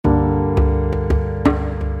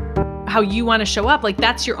how you want to show up, like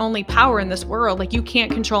that's your only power in this world. Like you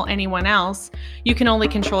can't control anyone else. You can only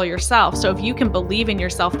control yourself. So if you can believe in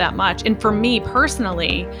yourself that much, and for me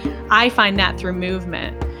personally, I find that through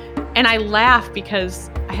movement. And I laugh because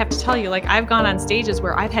I have to tell you, like I've gone on stages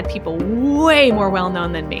where I've had people way more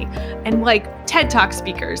well-known than me and like TED Talk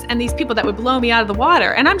speakers and these people that would blow me out of the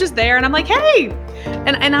water. And I'm just there and I'm like, hey,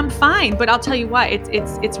 and I'm fine. But I'll tell you what,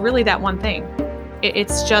 it's really that one thing.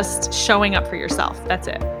 It's just showing up for yourself. That's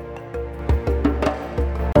it.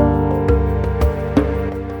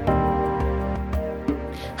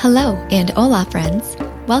 Hello and hola, friends.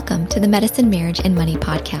 Welcome to the Medicine, Marriage, and Money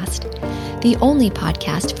podcast, the only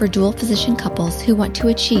podcast for dual physician couples who want to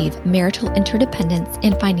achieve marital interdependence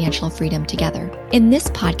and financial freedom together. In this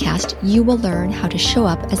podcast, you will learn how to show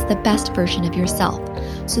up as the best version of yourself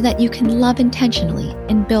so that you can love intentionally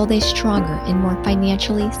and build a stronger and more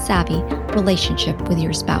financially savvy relationship with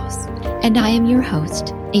your spouse. And I am your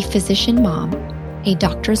host, a physician mom, a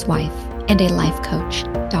doctor's wife, and a life coach,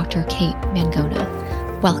 Dr. Kate Mangona.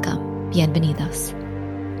 Welcome. Bienvenidos.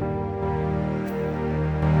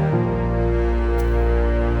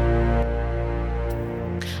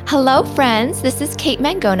 Hello, friends. This is Kate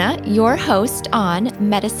Mangona, your host on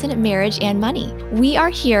Medicine, Marriage, and Money. We are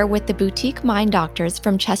here with the Boutique Mind Doctors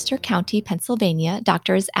from Chester County, Pennsylvania,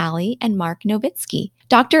 Doctors Ali and Mark Novitsky.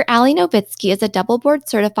 Dr. Ali Novitsky is a double board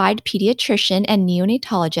certified pediatrician and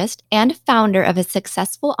neonatologist and founder of a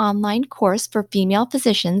successful online course for female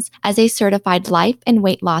physicians as a certified life and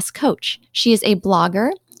weight loss coach. She is a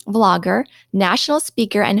blogger, vlogger, national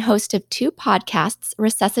speaker, and host of 2 podcasts,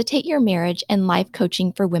 Resuscitate Your Marriage and Life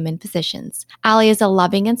Coaching for Women Physicians. Ali is a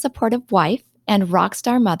loving and supportive wife and rock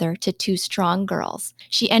star mother to 2 strong girls.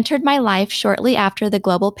 She entered my life shortly after the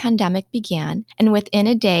global pandemic began, and within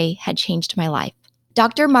a day had changed my life.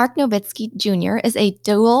 Dr. Mark Novitsky Jr. is a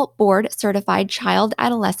dual board certified child,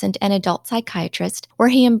 adolescent, and adult psychiatrist where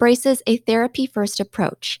he embraces a therapy-first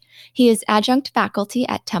approach. He is adjunct faculty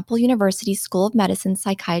at Temple University School of Medicine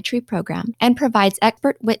Psychiatry program and provides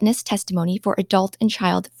expert witness testimony for adult and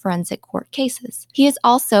child forensic court cases. He is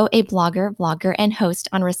also a blogger, vlogger, and host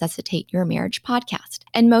on Resuscitate Your Marriage podcast.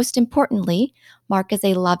 And most importantly, Mark is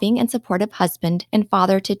a loving and supportive husband and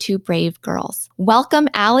father to 2 brave girls. Welcome,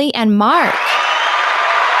 Ali and Mark.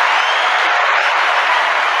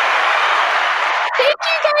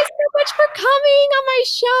 Much for coming on my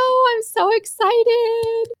show. I'm so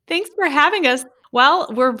excited. Thanks for having us.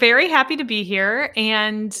 Well, we're very happy to be here.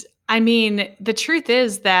 And I mean, the truth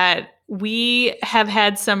is that we have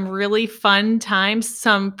had some really fun times,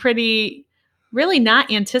 some pretty really not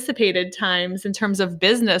anticipated times in terms of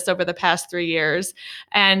business over the past 3 years.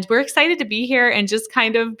 And we're excited to be here and just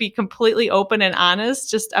kind of be completely open and honest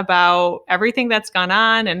just about everything that's gone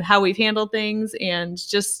on and how we've handled things and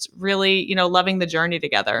just really, loving the journey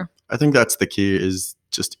together. I think that's the key is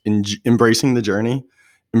just embracing the journey,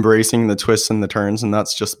 embracing the twists and the turns. And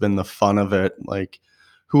that's just been the fun of it. Like,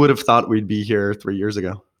 who would have thought we'd be here 3 years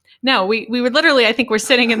ago? No, we were literally, I think we're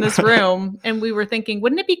sitting in this room and we were thinking,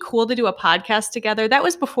 wouldn't it be cool to do a podcast together? That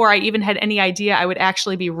was before I even had any idea I would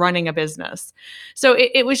actually be running a business. So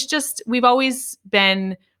it was just, we've always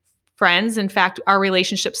been friends. In fact, our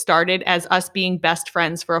relationship started as us being best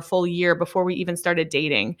friends for a full year before we even started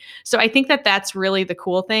dating. So I think that that's really the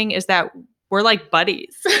cool thing is that we're like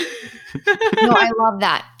buddies. No, I love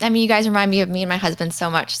that. I mean, you guys remind me of me and my husband so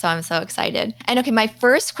much, so I'm so excited. And okay, my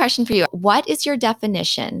first question for you, what is your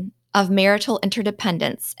definition of marital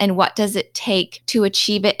interdependence and what does it take to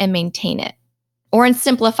achieve it and maintain it? Or in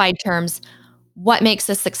simplified terms, what makes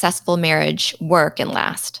a successful marriage work and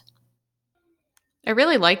last? I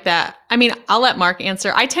really like that. I mean, I'll let Mark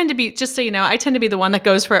answer. I tend to be, just so you know, I tend to be the one that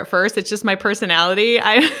goes for it first. It's just my personality.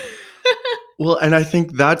 Well, and I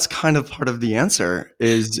think that's kind of part of the answer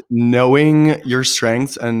is knowing your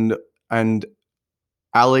strengths and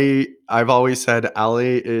Ali, I've always said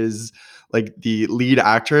Ali is like the lead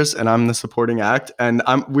actress and I'm the supporting act and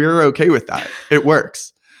we're okay with that. It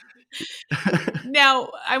works. Now,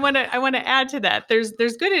 I want to add to that. There's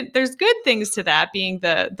good things to that being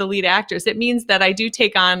the lead actress. It means that I do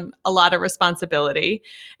take on a lot of responsibility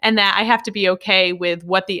and that I have to be okay with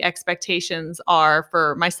what the expectations are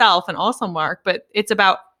for myself and also Mark. But it's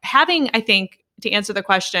about having, I think, to answer the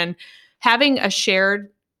question, having a shared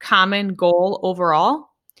common goal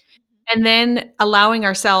overall, and then allowing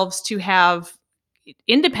ourselves to have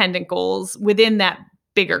independent goals within that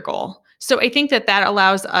bigger goal. So I think that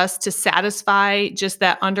allows us to satisfy just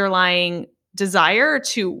that underlying desire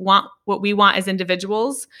to want what we want as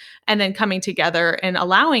individuals and then coming together and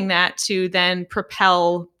allowing that to then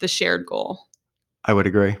propel the shared goal. I would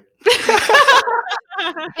agree.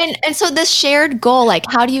 And so this shared goal, like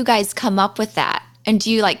how do you guys come up with that? And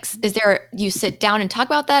do you you sit down and talk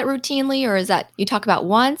about that routinely, or is that you talk about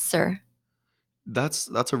once or? That's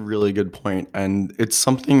a really good point, and it's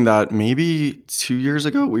something that maybe 2 years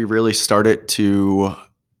ago we really started to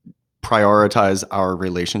prioritize our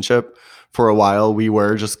relationship. For a while, we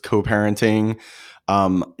were just co-parenting.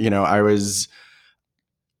 I was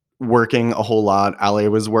working a whole lot. Ali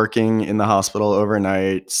was working in the hospital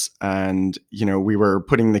overnights, and we were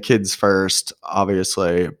putting the kids first,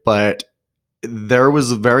 obviously, but there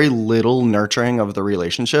was very little nurturing of the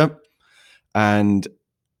relationship, and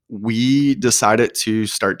we decided to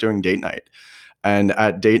start doing date night. And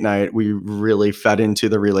at date night, we really fed into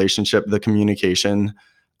the relationship, the communication.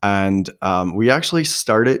 And we actually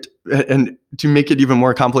started, and to make it even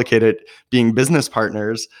more complicated, being business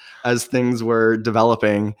partners as things were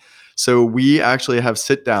developing. So we actually have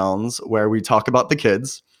sit downs where we talk about the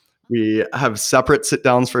kids. We have separate sit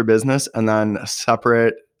downs for business, and then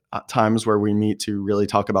separate times where we meet to really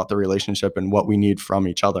talk about the relationship and what we need from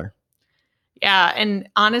each other. Yeah. And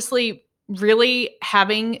honestly, really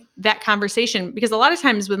having that conversation, because a lot of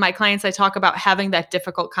times with my clients, I talk about having that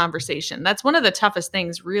difficult conversation. That's one of the toughest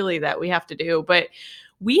things, really, that we have to do. But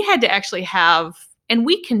we had to actually have, and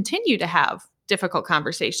we continue to have difficult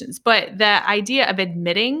conversations. But the idea of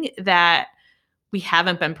admitting that we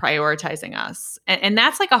haven't been prioritizing us. And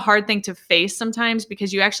that's like a hard thing to face sometimes,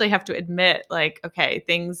 because you actually have to admit, like, okay,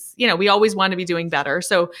 things, we always want to be doing better.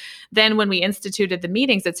 So then when we instituted the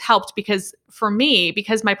meetings, it's helped, because for me,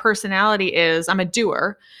 because my personality is I'm a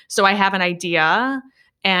doer. So I have an idea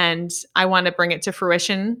and I want to bring it to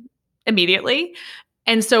fruition immediately.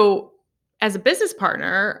 And so as a business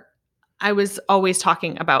partner, I was always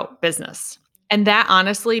talking about business. And that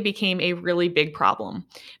honestly became a really big problem,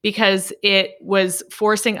 because it was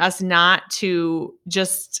forcing us not to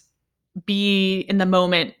just be in the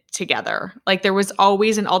moment together. Like there was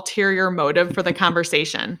always an ulterior motive for the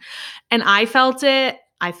conversation. And I felt it,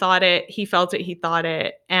 I thought it, he felt it, he thought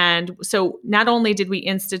it. And so not only did we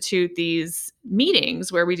institute these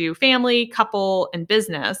meetings where we do family, couple, and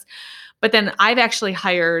business, but then I've actually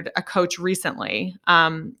hired a coach recently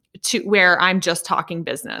to where I'm just talking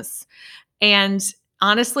business. And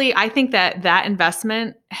honestly, I think that that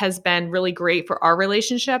investment has been really great for our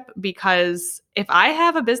relationship, because if I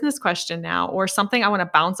have a business question now or something I want to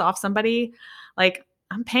bounce off somebody, like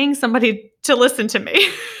I'm paying somebody to listen to me.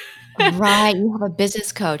 Right. You have a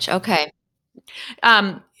business coach. Okay.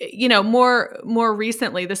 More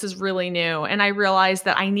recently, this is really new. And I realized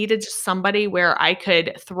that I needed somebody where I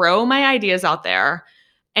could throw my ideas out there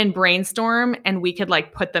and brainstorm, and we could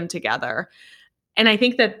like put them together. And I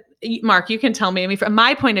think that, Mark, you can tell me, I mean, from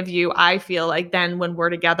my point of view, I feel like then when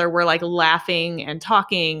we're together, we're like laughing and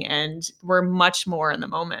talking, and we're much more in the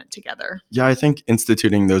moment together. Yeah, I think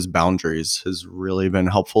instituting those boundaries has really been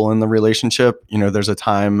helpful in the relationship. There's a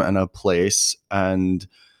time and a place. And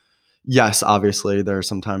yes, obviously, there are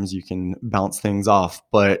sometimes you can bounce things off.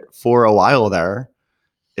 But for a while there,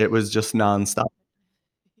 it was just nonstop.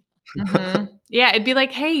 Mm-hmm. Yeah, it'd be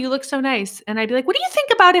like, "Hey, you look so nice," and I'd be like, "What do you think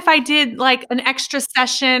about if I did like an extra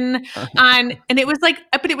session on?" And it was like,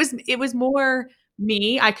 but it was more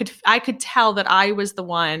me. I could tell that I was the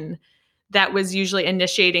one that was usually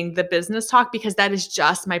initiating the business talk, because that is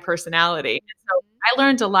just my personality. And so I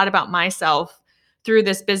learned a lot about myself through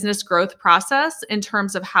this business growth process in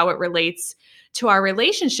terms of how it relates to our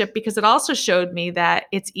relationship, because it also showed me that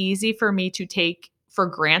it's easy for me to take for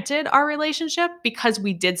granted our relationship, because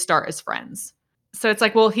we did start as friends. So it's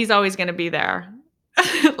like, well, he's always going to be there.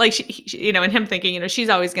 Like, and him thinking, she's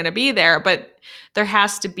always going to be there, but there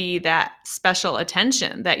has to be that special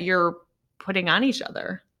attention that you're putting on each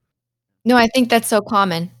other. No, I think that's so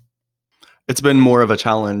common. It's been more of a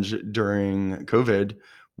challenge during COVID.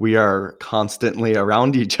 We are constantly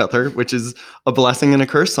around each other, which is a blessing and a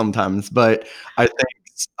curse sometimes. But I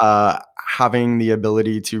think having the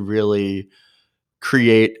ability to really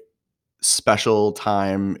create special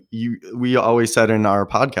time, we always said in our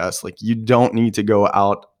podcast, like, you don't need to go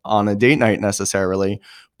out on a date night necessarily,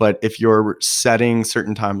 but if you're setting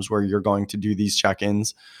certain times where you're going to do these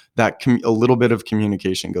check-ins, that a little bit of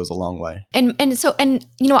communication goes a long way. And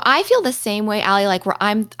I feel the same way, Ali, like where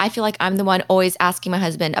I feel like I'm the one always asking my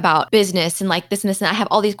husband about business and like this and this, and I have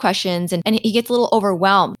all these questions, and he gets a little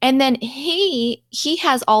overwhelmed. And then he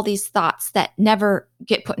has all these thoughts that never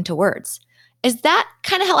get put into words. Is that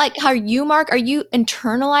kind of how you, Mark? Are you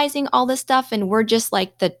internalizing all this stuff and we're just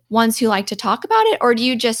like the ones who like to talk about it? Or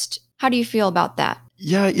how do you feel about that?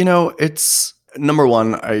 Yeah, it's number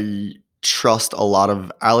one, I trust a lot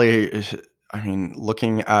of Ali. I mean,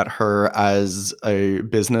 looking at her as a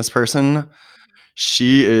business person,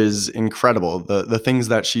 she is incredible. The things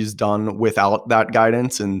that she's done without that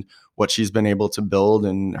guidance and what she's been able to build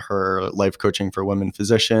in her life coaching for women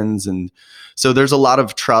physicians. And so there's a lot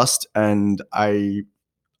of trust, and I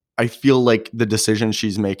feel like the decisions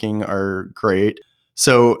she's making are great.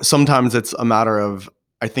 So sometimes it's a matter of,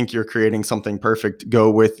 I think you're creating something perfect, go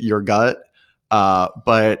with your gut.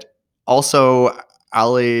 But also,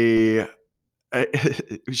 Allie,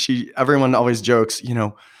 everyone always jokes,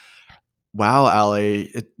 wow, Allie,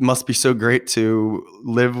 it must be so great to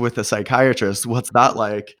live with a psychiatrist. What's that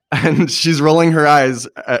like? And she's rolling her eyes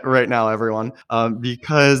right now, everyone,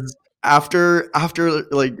 because after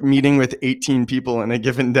like meeting with 18 people in a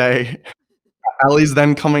given day, Allie's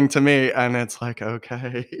then coming to me, and it's like,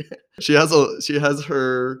 okay, she has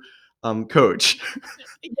her coach.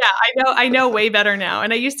 Yeah, I know way better now.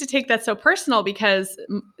 And I used to take that so personal because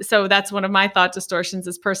so that's one of my thought distortions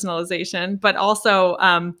is personalization, but also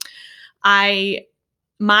my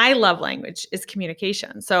love language is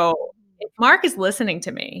communication. So if Mark is listening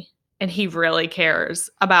to me and he really cares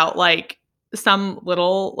about like some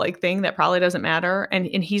little like thing that probably doesn't matter and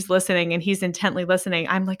he's listening and he's intently listening,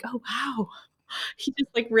 I'm like, oh wow, he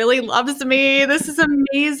just like really loves me. This is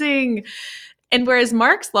amazing. And whereas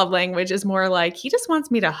Mark's love language is more like he just wants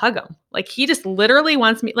me to hug him. Like he just literally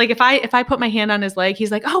wants me. Like if I put my hand on his leg, he's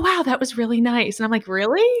like, "Oh wow, that was really nice." And I'm like,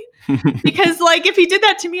 "Really?" Because like if he did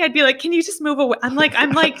that to me, I'd be like, "Can you just move away?" I'm like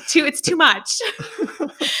it's too much.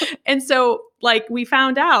 And so like we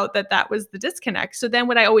found out that was the disconnect. So then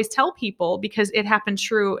what I always tell people, because it happened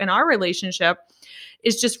true in our relationship,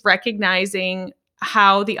 is just recognizing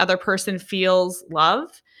how the other person feels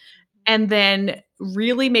love and then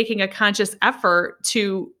really making a conscious effort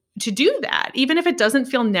to do that, even if it doesn't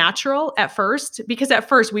feel natural at first, because at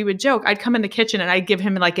first we would joke, I'd come in the kitchen and I'd give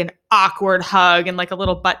him like an awkward hug and like a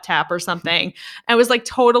little butt tap or something. And it was like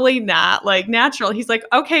totally not like natural. He's like,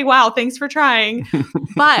 okay, wow, thanks for trying.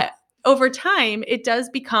 But over time, it does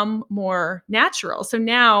become more natural. So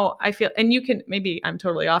now I feel, and you can, maybe I'm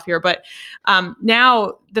totally off here, but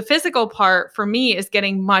now the physical part for me is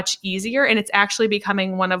getting much easier and it's actually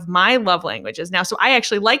becoming one of my love languages now. So I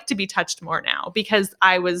actually like to be touched more now because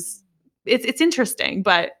it's interesting,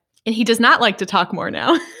 and he does not like to talk more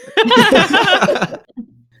now.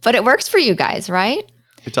 But it works for you guys, right?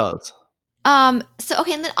 It does. So,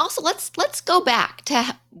 okay. And then also let's go back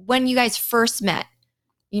to when you guys first met.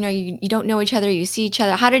 You don't know each other, you see each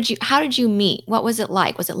other. How did you meet? What was it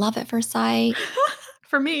like? Was it love at first sight?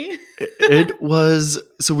 For me. It was,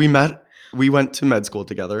 so we went to med school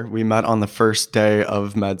together. We met on the first day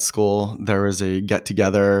of med school. There was a get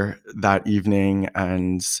together that evening.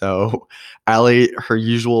 And so Allie, her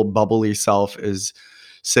usual bubbly self, is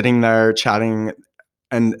sitting there chatting,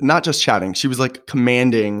 and not just chatting. She was like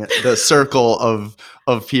commanding the circle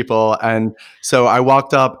of people. And so I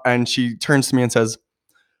walked up and she turns to me and says,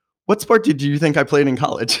 "What sport did you think I played in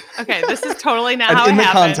college?" Okay, this is totally not how it happened. In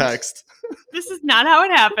the context. This is not how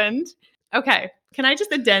it happened. Okay, can I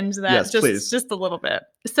just addend that? Yes, please. Just a little bit.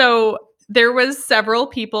 So there was several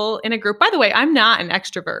people in a group. By the way, I'm not an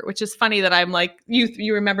extrovert, which is funny that I'm like,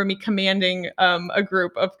 you remember me commanding a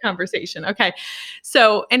group of conversation. Okay.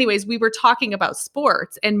 So anyways, we were talking about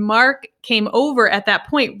sports and Mark came over at that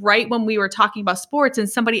point, right when we were talking about sports, and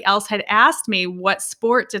somebody else had asked me, what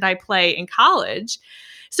sport did I play in college?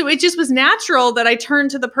 So it just was natural that I turned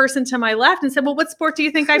to the person to my left and said, well, what sport do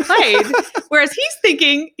you think I played? Whereas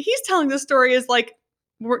he's telling the story as like,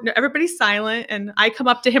 everybody's silent and I come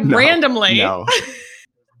up to him randomly. No.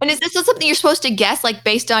 And is this something you're supposed to guess, like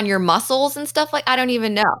based on your muscles and stuff? Like, I don't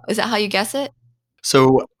even know. Is that how you guess it?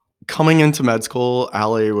 So coming into med school,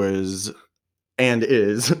 Allie was and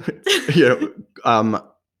is,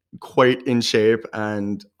 quite in shape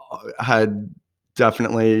and had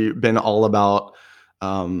definitely been all about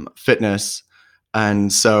fitness.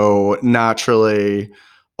 And so naturally,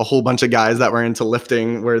 a whole bunch of guys that were into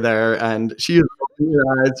lifting were there, and she was rolling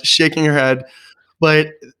her eyes, shaking her head. But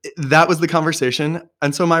that was the conversation.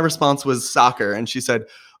 And so my response was soccer. And she said,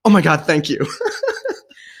 "Oh my God, thank you."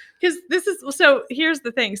 Because so here's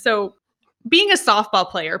the thing. So being a softball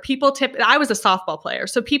player, I was a softball player.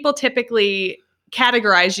 So people typically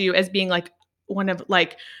categorize you as being like one of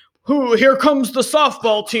like, "Who, here comes the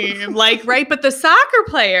softball team," like, right? But the soccer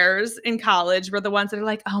players in college were the ones that are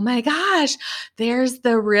like, "Oh my gosh, there's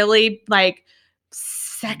the really like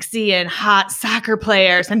sexy and hot soccer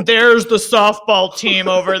players, and there's the softball team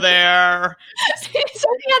over there." So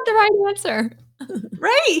he had the right answer.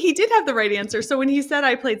 Right. He did have the right answer. So when he said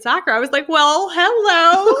I played soccer, I was like, well,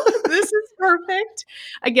 hello, this is perfect.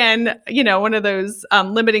 Again, one of those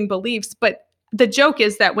limiting beliefs. But the joke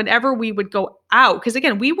is that whenever we would go out, because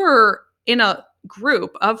again, we were in a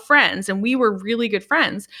group of friends, and we were really good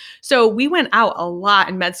friends. So we went out a lot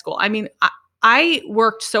in med school. I mean, I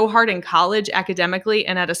worked so hard in college academically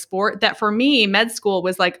and at a sport that for me, med school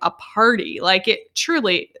was like a party. Like it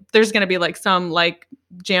truly, there's going to be like some like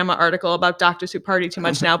JAMA article about doctors who party too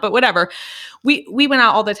much now, but whatever. We went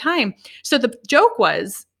out all the time. So the joke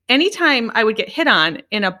was anytime I would get hit on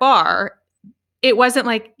in a bar, it wasn't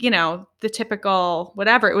like, the typical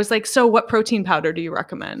whatever. It was like, so what protein powder do you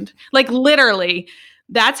recommend? Like literally,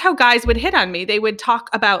 that's how guys would hit on me. They would talk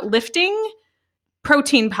about lifting,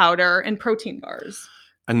 protein powder, and protein bars.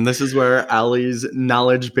 And this is where Allie's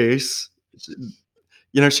knowledge base,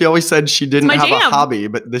 she always said she didn't have a hobby,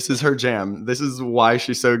 but this is her jam. This is why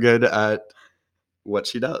she's so good at what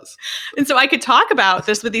she does. And so I could talk about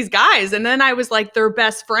this with these guys. And then I was like their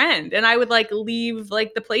best friend. And I would like leave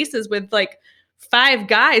like the places with like 5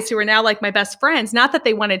 guys who are now like my best friends. Not that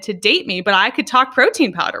they wanted to date me, but I could talk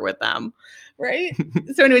protein powder with them. Right.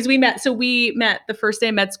 So anyways, we met the first day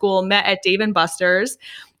of med school, met at Dave & Buster's,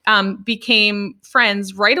 became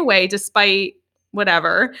friends right away, despite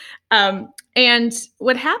whatever. And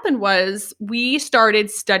what happened was we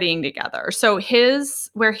started studying together. So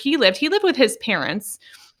where he lived with his parents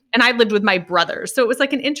and I lived with my brothers. So it was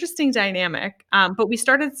like an interesting dynamic. But we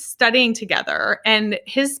started studying together, and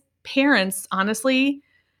his parents honestly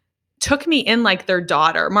took me in like their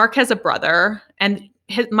daughter. Mark has a brother, and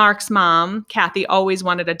Mark's mom, Kathy, always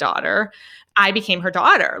wanted a daughter. I became her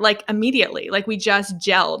daughter, like immediately, like we just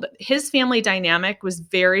gelled. His family dynamic was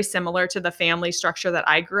very similar to the family structure that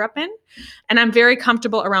I grew up in. And I'm very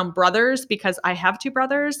comfortable around brothers because I have 2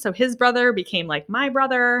 brothers. So his brother became like my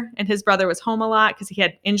brother, and his brother was home a lot because he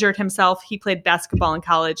had injured himself. He played basketball in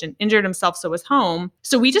college and injured himself, so was home.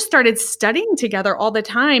 So we just started studying together all the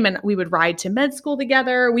time, and we would ride to med school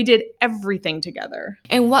together. We did everything together.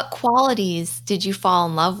 And what qualities did you fall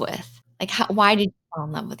in love with? Like why did you fall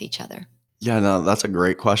in love with each other? Yeah, no, that's a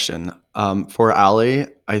great question. For Allie,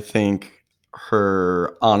 I think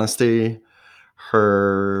her honesty,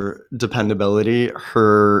 her dependability,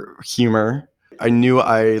 her humor. I knew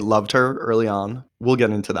I loved her early on. We'll get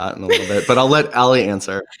into that in a little bit, but I'll let Allie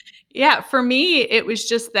answer. Yeah, for me, it was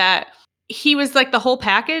just that he was like the whole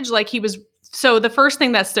package. Like so the first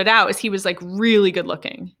thing that stood out is he was like really good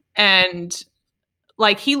looking. And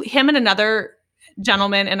like him and another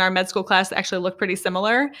gentleman in our med school class actually looked pretty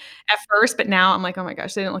similar at first, but now I'm like, oh my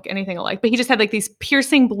gosh, they didn't look anything alike. But he just had like these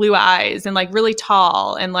piercing blue eyes and like really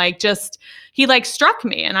tall, and like he like struck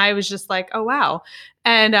me, and I was just like, oh wow.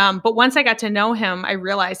 And but once I got to know him, I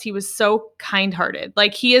realized he was so kind-hearted.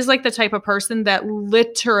 Like he is like the type of person that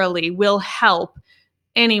literally will help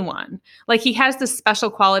anyone. Like he has this special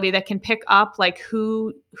quality that can pick up like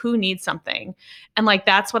who needs something. And like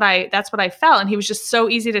that's what I felt. And he was just so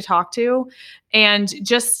easy to talk to and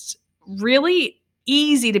just really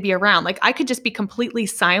easy to be around. Like I could just be completely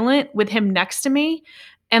silent with him next to me,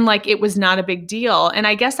 and like it was not a big deal. And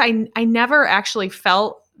I guess I never actually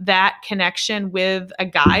felt that connection with a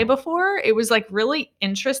guy before. It was like really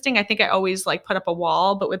interesting. I think I always like put up a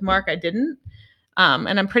wall, but with Mark I didn't.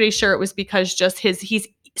 And I'm pretty sure it was because just he's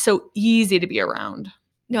so easy to be around.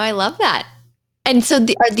 No, I love that. And so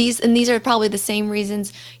these are probably the same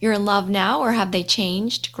reasons you're in love now, or have they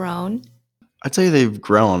changed, grown? I'd say they've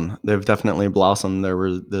grown. They've definitely blossomed. There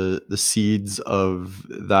were the seeds of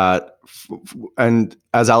that. And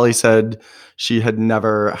as Allie said, she had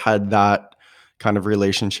never had that kind of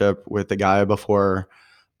relationship with a guy before.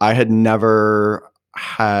 I had never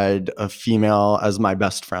had a female as my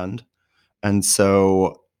best friend. And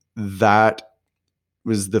so that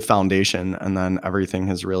was the foundation. And then everything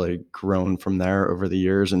has really grown from there over the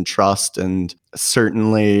years, and trust. And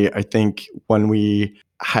certainly, I think when we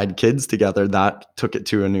had kids together, that took it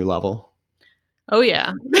to a new level. Oh,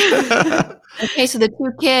 yeah. Okay, so the 2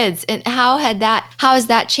 kids, and how has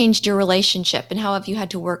that changed your relationship, and how have you had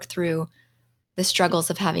to work through the struggles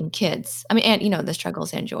of having kids? I mean, and the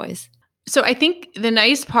struggles and joys. So I think the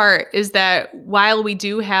nice part is that while we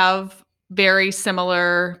do have very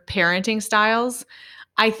similar parenting styles,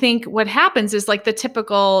 I think what happens is like the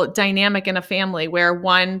typical dynamic in a family where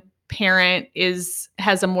one parent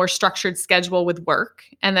has a more structured schedule with work,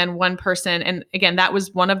 and then one person, and again, that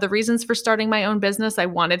was one of the reasons for starting my own business. I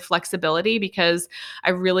wanted flexibility because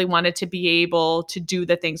I really wanted to be able to do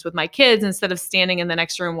the things with my kids instead of standing in the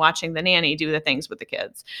next room watching the nanny do the things with the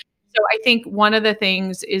kids. So I think one of the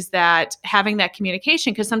things is that having that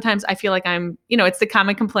communication, because sometimes I feel like it's the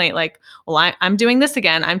common complaint, like, well, I'm doing this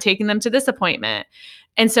again. I'm taking them to this appointment.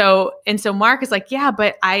 And so Mark is like, yeah,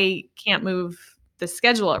 but I can't move the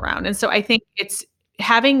schedule around. And so I think it's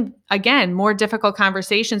having, again, more difficult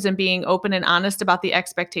conversations and being open and honest about the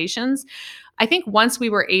expectations. I think once we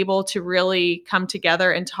were able to really come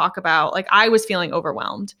together and talk about, like, I was feeling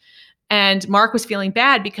overwhelmed and Mark was feeling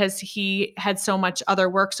bad because he had so much other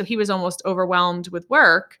work. So he was almost overwhelmed with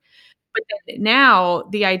work. But then now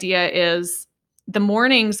the idea is the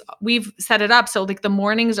mornings, we've set it up so like the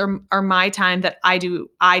mornings are my time that I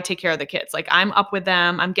take care of the kids. Like I'm up with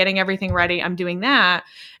them, I'm getting everything ready, I'm doing that.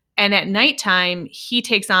 And at nighttime, he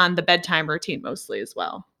takes on the bedtime routine mostly as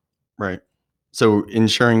well. Right. So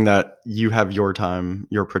ensuring that you have your time,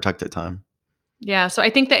 your protected time. Yeah. So I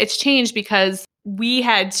think that it's changed because we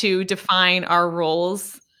had to define our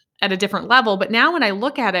roles at a different level. But now when I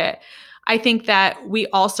look at it, I think that we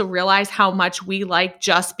also realize how much we like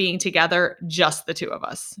just being together, just the two of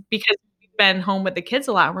us, because we've been home with the kids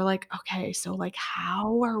a lot. And we're like, okay, so like,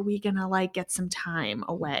 how are we going to like get some time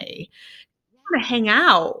away? We want to hang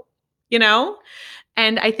out, you know?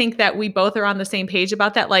 And I think that we both are on the same page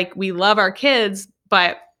about that. Like, we love our kids,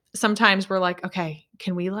 but sometimes we're like, okay,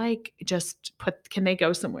 can we like just can they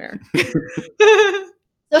go somewhere?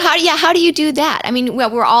 So how do you do that? I mean, well,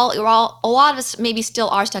 we're all a lot of us maybe still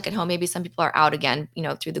are stuck at home. Maybe some people are out again,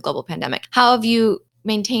 through the global pandemic. How have you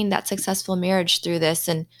maintained that successful marriage through this?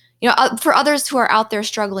 And for others who are out there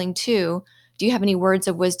struggling too, do you have any words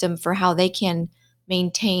of wisdom for how they can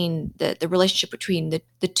maintain the relationship between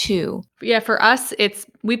the two? Yeah, for us,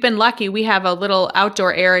 we've been lucky. We have a little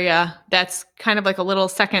outdoor area that's kind of like a little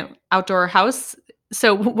second outdoor house.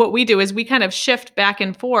 So what we do is we kind of shift back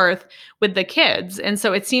and forth with the kids. And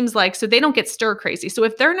so it seems like, so they don't get stir crazy. So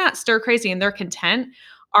if they're not stir crazy and they're content,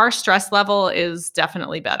 our stress level is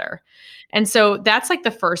definitely better. And so that's like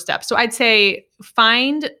the first step. So I'd say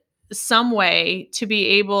find some way to be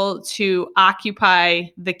able to occupy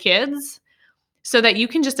the kids so that you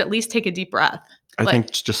can just at least take a deep breath. I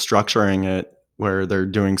think just structuring it where they're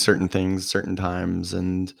doing certain things certain times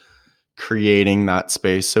and creating that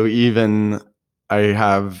space. So even I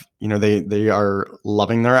have, they are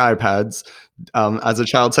loving their iPads. As a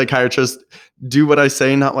child psychiatrist, do what I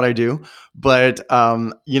say, not what I do. But,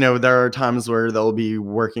 there are times where they'll be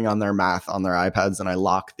working on their math on their iPads and I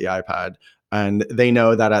lock the iPad. And they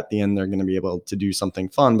know that at the end they're going to be able to do something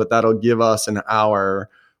fun, but that'll give us an hour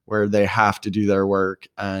where they have to do their work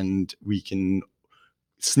and we can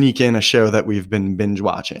sneak in a show that we've been binge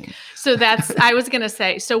watching. So I was going to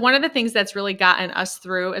say, so one of the things that's really gotten us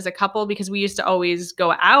through as a couple, because we used to always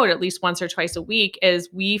go out at least once or twice a week, is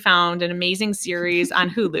we found an amazing series on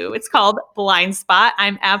Hulu. It's called Blind Spot.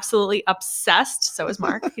 I'm absolutely obsessed. So is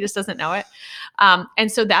Mark. He just doesn't know it.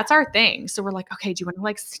 And so that's our thing. So we're like, okay, do you want to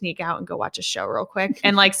like sneak out and go watch a show real quick?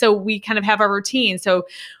 And like, so we kind of have our routine. So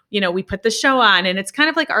we put the show on and it's kind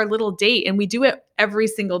of like our little date and we do it every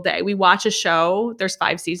single day. We watch a show. There's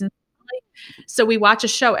 5 seasons. So we watch a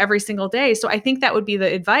show every single day. So I think that would be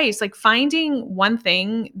the advice, like finding one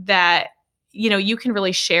thing that, you can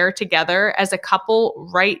really share together as a couple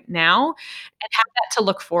right now and have that to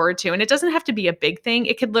look forward to. And it doesn't have to be a big thing.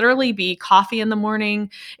 It could literally be coffee in the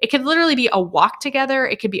morning. It could literally be a walk together.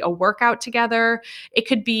 It could be a workout together. It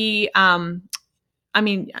could be, I'm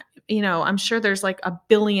sure there's like a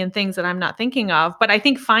billion things that I'm not thinking of, but I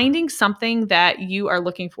think finding something that you are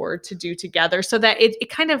looking forward to do together so that it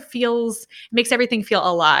kind of makes everything feel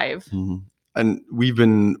alive. Mm-hmm. And we've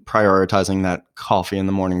been prioritizing that coffee in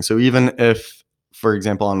the morning. So even if, for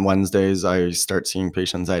example, on Wednesdays, I start seeing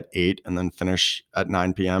patients at 8 and then finish at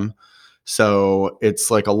 9 p.m. So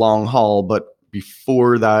it's like a long haul, but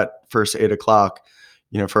before that first 8 o'clock,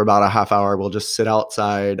 for about a half hour, we'll just sit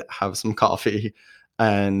outside, have some coffee,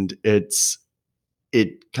 and it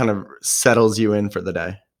kind of settles you in for the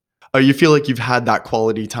day. Oh, you feel like you've had that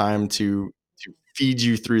quality time to feed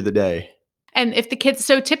you through the day. And if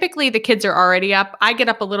so typically the kids are already up. I get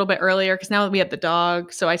up a little bit earlier because now we have the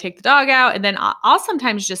dog. So I take the dog out and then I'll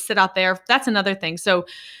sometimes just sit out there. That's another thing. So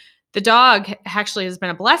the dog actually has been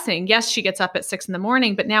a blessing. Yes, she gets up at 6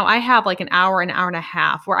 a.m, but now I have like an hour and a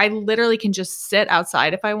half where I literally can just sit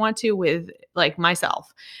outside if I want to with like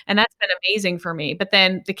myself. And that's been amazing for me. But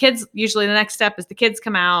then the kids, usually the next step is the kids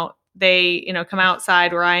come out. They, come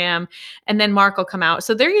outside where I am, and then Mark will come out.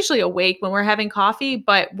 So they're usually awake when we're having coffee,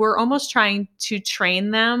 but we're almost trying to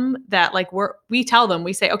train them that like we tell them,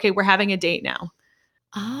 we say, okay, we're having a date now.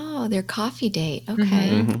 Oh, their coffee date. Okay.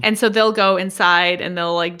 Mm-hmm. And so they'll go inside and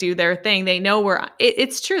they'll like do their thing. They know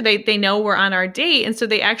it's true. They know we're on our date. And so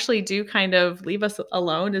they actually do kind of leave us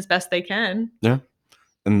alone as best they can. Yeah.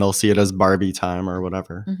 And they'll see it as Barbie time or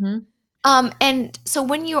whatever. Mm-hmm. And so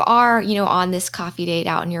when you are, on this coffee date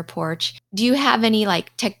out on your porch, do you have any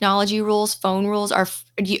like technology rules, phone rules? Are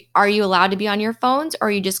you allowed to be on your phones, or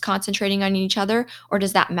are you just concentrating on each other, or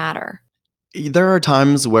does that matter? There are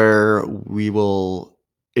times where we will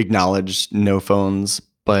acknowledge no phones,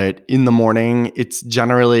 but in the morning, it's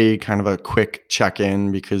generally kind of a quick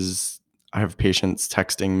check-in because I have patients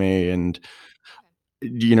texting me and,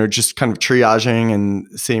 just kind of triaging, and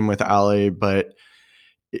same with Allie, but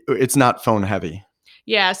it's not phone heavy.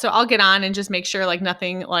 Yeah, so I'll get on and just make sure like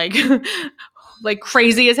nothing like like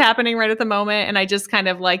crazy is happening right at the moment, and I just kind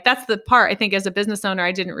of like that's the part I think as a business owner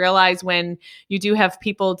I didn't realize when you do have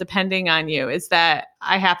people depending on you is that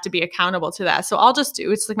I have to be accountable to that. So I'll just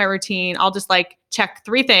do it's like my routine. I'll just like check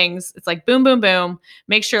three things. It's like boom boom boom,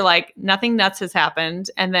 make sure like nothing nuts has happened,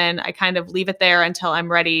 and then I kind of leave it there until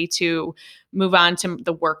I'm ready to move on to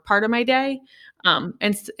the work part of my day.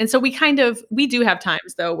 And so we do have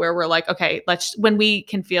times though where we're like, okay, let's when we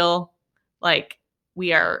can feel like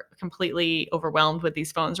we are completely overwhelmed with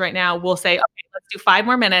these phones right now, we'll say, okay, let's do 5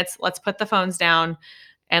 more minutes. Let's put the phones down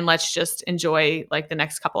and let's just enjoy like the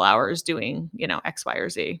next couple hours doing, X, Y, or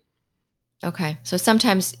Z. Okay. So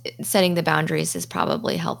sometimes setting the boundaries is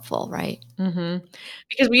probably helpful, right? hmm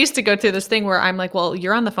Because we used to go through this thing where I'm like, well,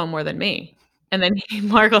 you're on the phone more than me. And then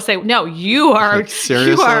Mark will say, no, you are, Like,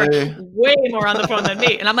 you are seriously? way more on the phone than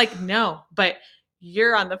me. And I'm like, no, but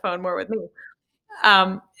you're on the phone more with me.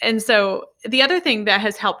 And so the other thing that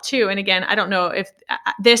has helped too, and again, I don't know if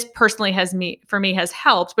this personally for me has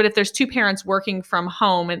helped, but if there's two parents working from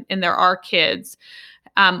home and there are kids,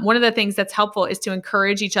 one of the things that's helpful is to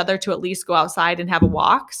encourage each other to at least go outside and have a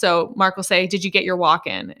walk. So Mark will say, did you get your walk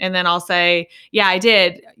in? And then I'll say, yeah, I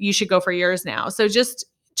did. You should go for yours now. So just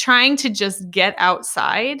trying to just get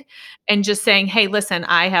outside and just saying, hey, listen,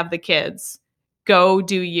 I have the kids, go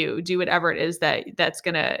do whatever it is that's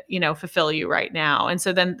going to fulfill you right now. And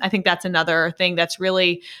so then I think that's another thing that's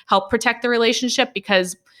really helped protect the relationship,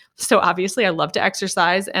 because so obviously I love to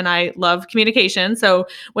exercise and I love communication. So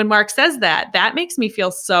when Mark says that, that makes me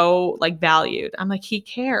feel so like valued. I'm like, he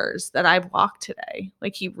cares that I've walked today,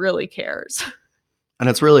 like he really cares. And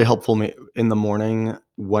it's really helpful in the morning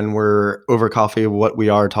when we're over coffee. What we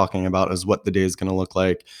are talking about is what the day is going to look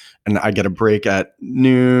like. And I get a break at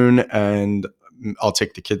noon, and I'll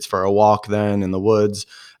take the kids for a walk then in the woods.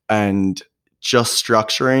 And just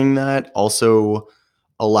structuring that also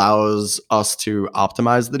allows us to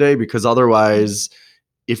optimize the day, because otherwise,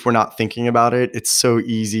 if we're not thinking about it, it's so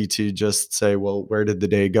easy to just say, well, where did the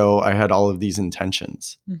day go? I had all of these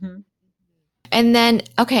intentions. Mm-hmm. And then,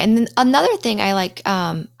 okay. And then another thing I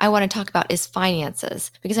want to talk about is finances,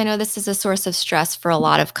 because I know this is a source of stress for a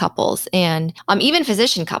lot of couples and even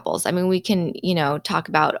physician couples. I mean, we can, talk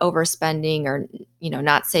about overspending or,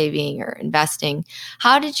 not saving or investing.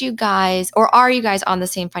 How did you guys, or are you guys on the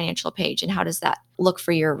same financial page, and how does that look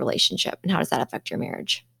for your relationship, and how does that affect your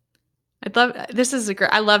marriage? I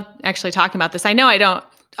love actually talking about this. I know I don't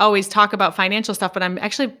always talk about financial stuff, but I'm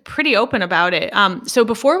actually pretty open about it. So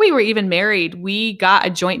before we were even married, we got a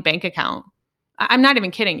joint bank account. I'm not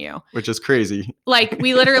even kidding you. Which is crazy. Like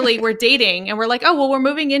we literally were dating and we're like, oh, well, we're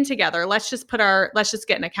moving in together. Let's just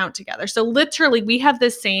get an account together. So literally we have the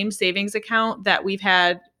same savings account that we've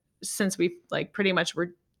had since we like pretty much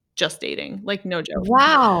were just dating. Like no joke.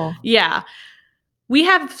 Wow. Yeah. We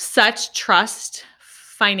have such trust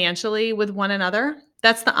financially with one another.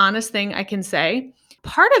 That's the honest thing I can say.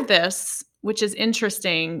 Part of this, which is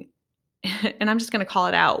interesting, and I'm just going to call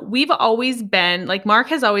it out. We've always been like, Mark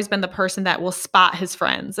has always been the person that will spot his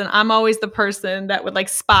friends. And I'm always the person that would like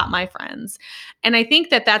spot my friends. And I think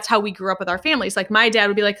that that's how we grew up with our families. Like my dad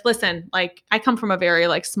would be like, listen, like I come from a very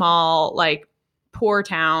like small, like poor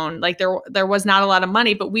town. Like there was not a lot of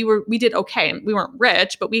money, but we did okay. We weren't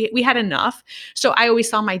rich, but we had enough. So I always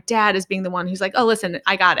saw my dad as being the one who's like, oh, listen,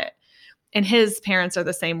 I got it. And his parents are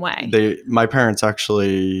the same way. My parents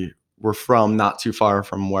actually were from not too far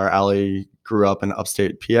from where Allie grew up in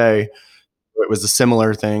upstate PA. It was a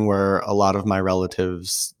similar thing where a lot of my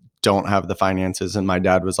relatives don't have the finances, and my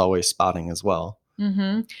dad was always spotting as well.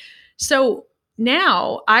 Mm-hmm. So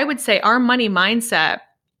now I would say our money mindset,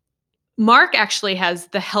 Mark actually has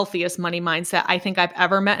the healthiest money mindset I think I've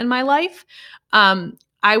ever met in my life.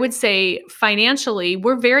 I would say financially,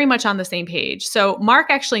 we're very much on the same page. So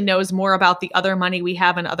Mark actually knows more about the other money we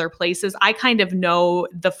have in other places. I kind of know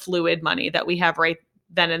the fluid money that we have right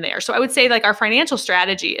then and there. So I would say like our financial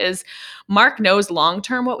strategy is Mark knows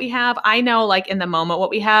long-term what we have. I know like in the moment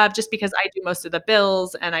what we have, just because I do most of the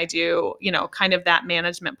bills and I do, kind of that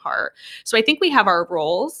management part. So I think we have our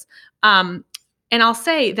roles. And I'll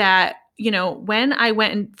say that, when I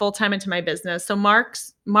went full-time into my business, so Mark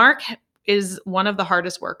is one of the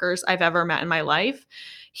hardest workers I've ever met in my life.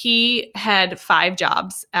 He had 5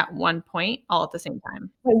 jobs at one point, all at the same time.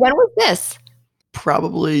 When was this?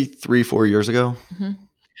 Probably 3-4 years ago. Mhm.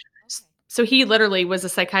 So he literally was a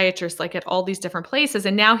psychiatrist like at all these different places,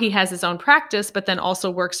 and now he has his own practice, but then also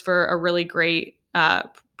works for a really great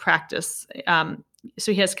practice.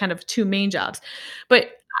 So he has kind of 2 main jobs.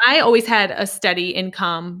 But I always had a steady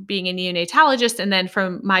income being a neonatologist, and then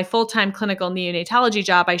from my full-time clinical neonatology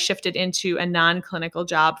job, I shifted into a non-clinical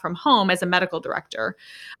job from home as a medical director.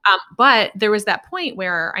 But there was that point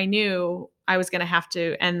where I knew I was going to have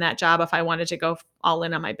to end that job if I wanted to go all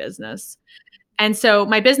in on my business. And so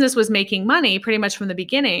my business was making money pretty much from the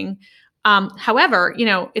beginning. However,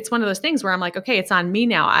 it's one of those things where I'm like, okay, it's on me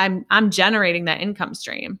now. I'm generating that income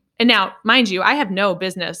stream. And now, mind you, I have no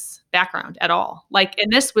business background at all. Like,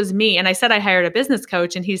 and this was me. And I said I hired a business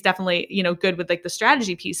coach, and he's definitely, good with like the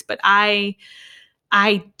strategy piece. But I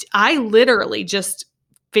literally just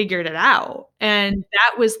figured it out. And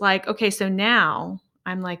that was like, okay, so now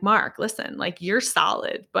I'm like, Mark, listen, like you're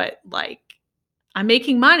solid, but like I'm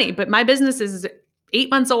making money, but my business is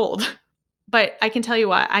 8 months old. But I can tell you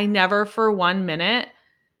what, I never for 1 minute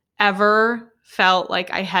ever felt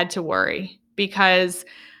like I had to worry, because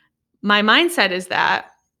my mindset is that,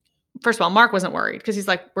 first of all, Mark wasn't worried because he's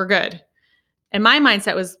like, we're good. And my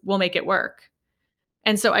mindset was, we'll make it work.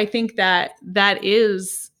 And so I think that that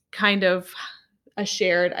is kind of a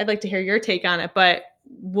shared, I'd like to hear your take on it, but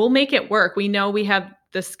we'll make it work. We know we have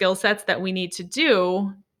the skill sets that we need to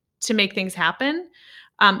do to make things happen.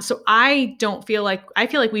 So I feel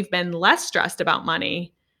like we've been less stressed about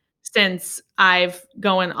money since I've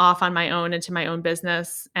gone off on my own into my own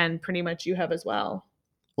business, and pretty much you have as well.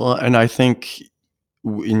 Well, and I think,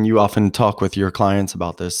 and you often talk with your clients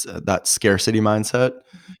about this, that scarcity mindset.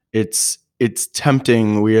 It's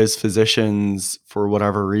tempting. We as physicians, for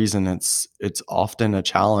whatever reason, it's often a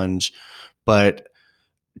challenge, but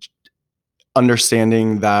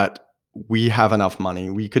understanding that we have enough money,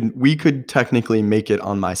 we could technically make it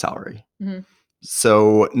on my salary. Mhm.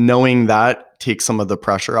 So knowing that takes some of the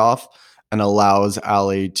pressure off and allows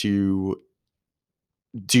Allie to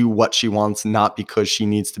do what she wants, not because she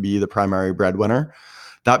needs to be the primary breadwinner.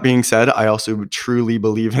 That being said, I also truly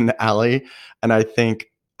believe in Allie, and I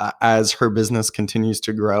think as her business continues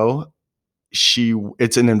to grow,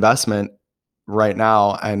 it's an investment right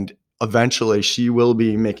now, and eventually she will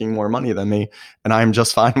be making more money than me, and I'm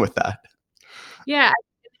just fine with that. Yeah,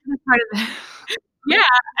 part of that. Yeah,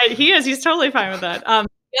 he is. He's totally fine with that.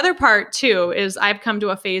 The other part too is I've come to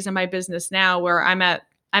a phase in my business now where I'm at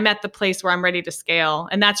the place where I'm ready to scale.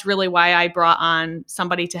 And that's really why I brought on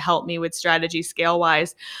somebody to help me with strategy scale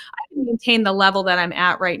wise. I can maintain the level that I'm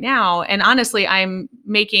at right now. And honestly, I'm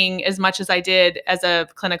making as much as I did as a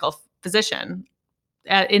clinical physician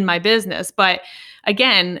in my business. But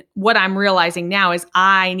again, what I'm realizing now is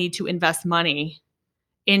I need to invest money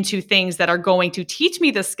into things that are going to teach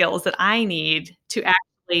me the skills that I need to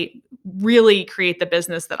actually really create the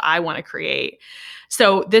business that I want to create.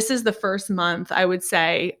 So this is the first month, I would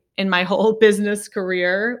say, in my whole business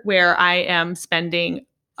career where I am spending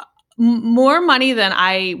more money than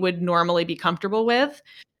I would normally be comfortable with.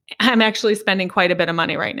 I'm actually spending quite a bit of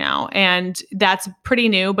money right now. And that's pretty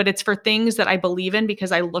new, but it's for things that I believe in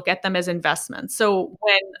because I look at them as investments. So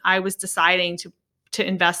when I was deciding to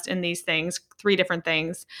invest in these things, 3 different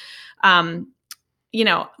things, I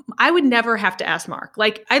would never have to ask Mark.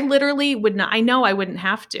 Like I literally would not, I know I wouldn't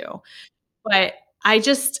have to, but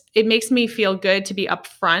it makes me feel good to be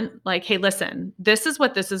upfront. Like, hey, listen, this is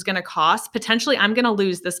what this is going to cost. Potentially I'm going to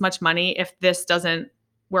lose this much money if this doesn't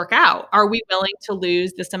work out. Are we willing to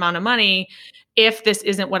lose this amount of money if this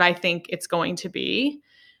isn't what I think it's going to be?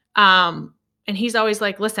 And he's always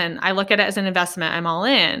like, listen, I look at it as an investment. I'm all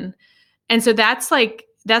in. And so that's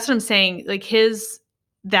what I'm saying. Like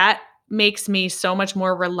that makes me so much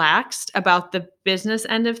more relaxed about the business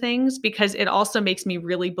end of things, because it also makes me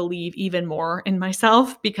really believe even more in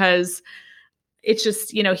myself, because it's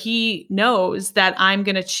just, he knows that I'm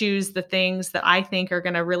going to choose the things that I think are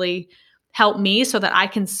going to really help me so that I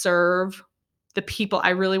can serve the people I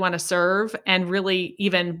really want to serve, and really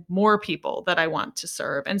even more people that I want to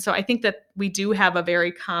serve. And so I think that we do have a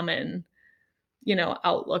very common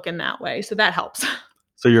outlook in that way. So that helps.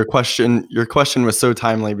 So your question was so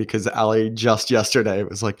timely, because Allie just yesterday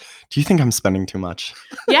was like, do you think I'm spending too much?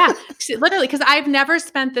 Yeah, literally, because I've never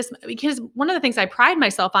spent this, because one of the things I pride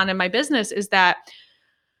myself on in my business is that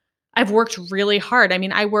I've worked really hard. I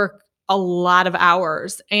mean, I work a lot of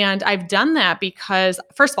hours, and I've done that because,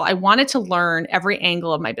 first of all, I wanted to learn every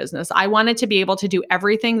angle of my business. I wanted to be able to do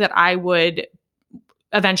everything that I would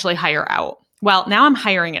eventually hire out. Well, now I'm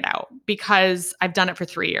hiring it out because I've done it for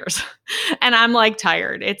 3 years and I'm like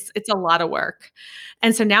tired. It's a lot of work.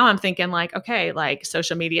 And so now I'm thinking like, okay, like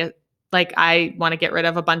social media, like I want to get rid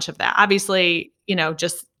of a bunch of that. Obviously,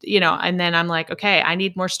 just, and then I'm like, okay, I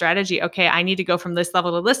need more strategy. Okay, I need to go from this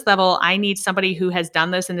level to this level. I need somebody who has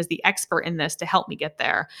done this and is the expert in this to help me get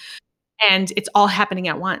there. And it's all happening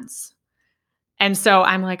at once. And so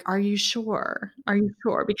I'm like, "Are you sure? Are you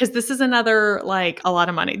sure?" Because this is another, like, a lot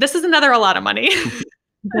of money. This is another a lot of money.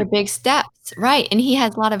 They're big steps, right, and he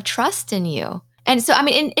has a lot of trust in you. And so, I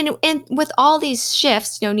mean, and with all these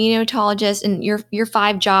shifts, neonatologist and your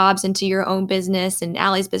 5 jobs into your own business and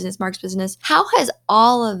Allie's business, Mark's business, how has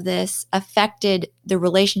all of this affected the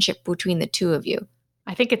relationship between the 2 of you?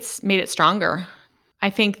 I think it's made it stronger. I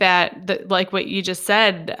think that like what you just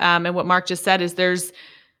said, and what Mark just said is there's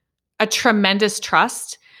a tremendous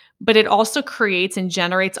trust, but it also creates and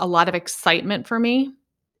generates a lot of excitement for me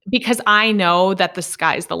because I know that the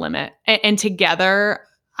sky's the limit. And together,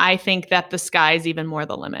 I think that the sky's even more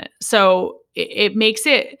the limit. So it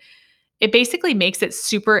basically makes it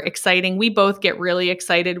super exciting. We both get really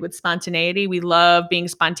excited with spontaneity. We love being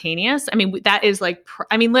spontaneous. I mean, that is like,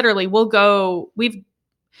 literally, we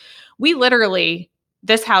literally,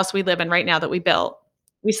 this house we live in right now that we built,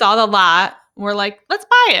 we saw the lot. We're like, let's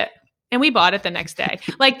buy it. And we bought it the next day.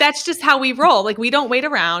 Like, that's just how we roll. Like, we don't wait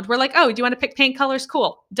around. We're like, oh, do you want to pick paint colors?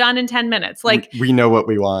 Cool. Done in 10 minutes. Like, we know what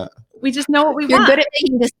we want. we just know what we You're want. good at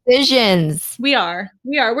making decisions. We are.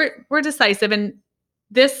 We're decisive. And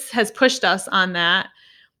this has pushed us on that.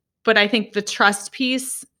 But I think the trust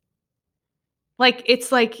piece, like,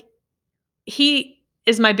 it's like he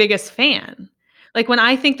is my biggest fan. Like, when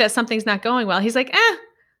I think that something's not going well, he's like,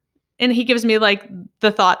 and he gives me like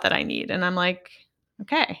the thought that I need. And I'm like,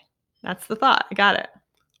 okay, that's the thought. I got it.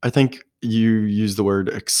 I think you use the word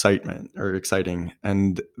excitement or exciting.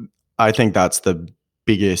 And I think that's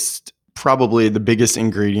probably the biggest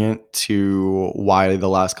ingredient to why the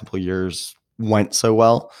last couple of years went so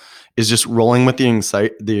well is just rolling with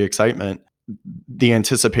the excitement, the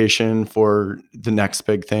anticipation for the next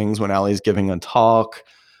big things when Allie's giving a talk.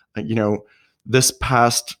 This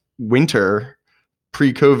past winter,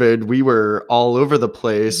 pre-COVID, we were all over the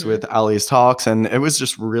place with Allie's talks, and it was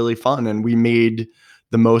just really fun. And we made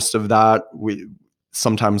the most of that.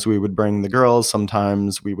 Sometimes we would bring the girls,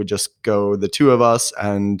 sometimes we would just go the 2 of us,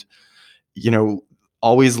 and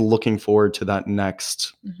always looking forward to that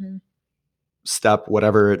next step,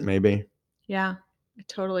 whatever it may be. Yeah. I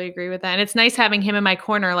totally agree with that. And it's nice having him in my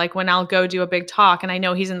corner, like when I'll go do a big talk and I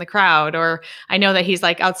know he's in the crowd, or I know that he's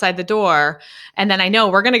like outside the door. And then I know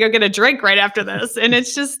we're going to go get a drink right after this. And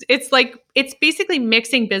it's basically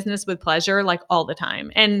mixing business with pleasure, like all the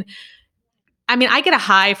time. And I mean, I get a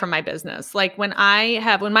high from my business. Like when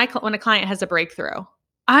a client has a breakthrough,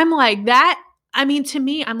 I'm like that. I mean, to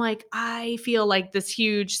me, I'm like, I feel like this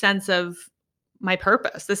huge sense of my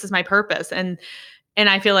purpose. This is my purpose. And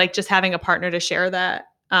I feel like just having a partner to share that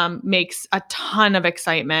makes a ton of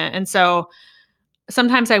excitement. And so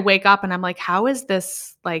sometimes I wake up and I'm like, how is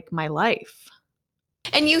this like my life?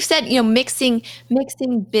 And you said, mixing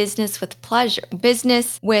business with pleasure,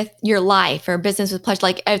 business with your life, or business with pleasure.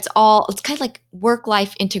 Like it's kind of like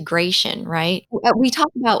work-life integration, right? We talk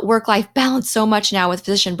about work-life balance so much now with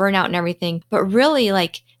physician burnout and everything, but really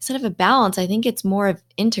like instead of a balance, I think it's more of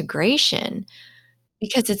integration.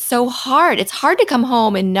 Because it's so hard. It's hard to come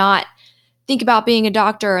home and not think about being a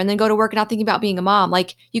doctor and then go to work and not thinking about being a mom.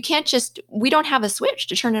 Like you can't we don't have a switch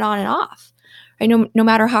to turn it on and off. Right? No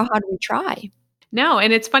matter how hard we try. No,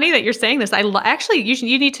 and it's funny that you're saying this. Actually,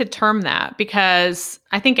 you need to term that, because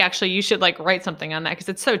I think actually you should like write something on that, because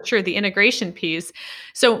it's so true, the integration piece.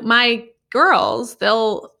 So my girls,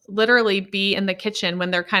 they'll literally be in the kitchen when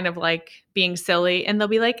they're kind of like being silly, and they'll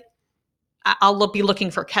be like, I'll be looking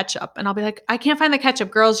for ketchup, and I'll be like, I can't find the ketchup.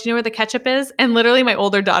 Girls, do you know where the ketchup is? And literally my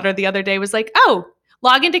older daughter the other day was like, oh,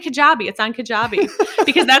 log into Kajabi. It's on Kajabi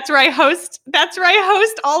because that's where I host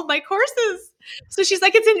all of my courses. So she's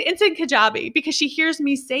like, it's in Kajabi, because she hears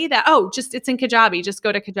me say that. Oh, it's in Kajabi. Just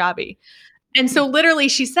go to Kajabi. And so literally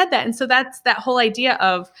she said that. And so that's that whole idea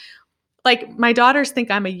of like, my daughters think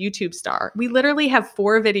I'm a YouTube star. We literally have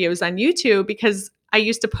 4 videos on YouTube because I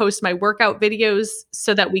used to post my workout videos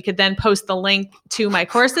so that we could then post the link to my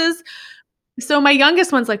courses. So my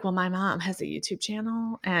youngest one's like, well, my mom has a YouTube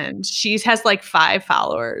channel and she has like 5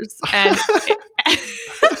 followers. And,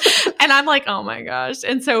 and I'm like, oh my gosh.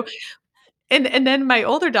 And so, and then my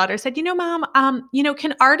older daughter said, Mom,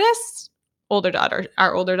 can artists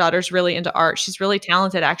Our older daughter's really into art. She's really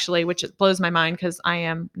talented, actually, which blows my mind because I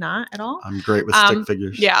am not at all. I'm great with stick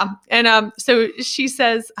figures. Yeah. And so she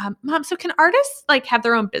says, Mom, so can artists like have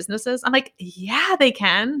their own businesses? I'm like, yeah, they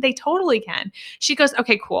can. They totally can. She goes,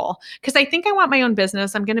 okay, cool. Because I think I want my own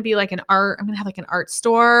business. I'm going to have like an art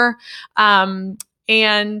store.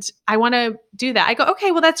 And I want to do that. I go,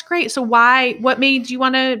 okay, well, that's great. So what made you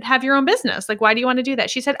want to have your own business? Like, why do you want to do that?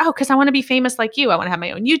 She said, oh, because I want to be famous like you. I want to have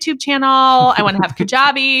my own YouTube channel. I want to have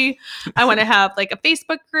Kajabi. I want to have like a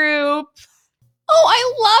Facebook group. Oh,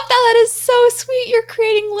 I love that. That is so sweet. You're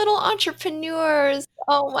creating little entrepreneurs.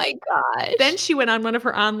 Oh my gosh. Then she went on one of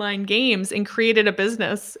her online games and created a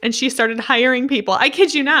business, and she started hiring people. I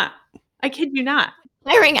kid you not.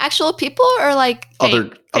 Hiring actual people or like other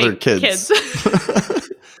kids.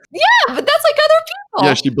 Yeah, but that's like other people.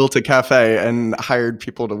 Yeah, she built a cafe and hired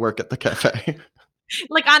people to work at the cafe.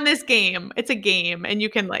 Like on this game. It's a game, and you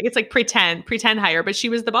can it's like pretend hire, but she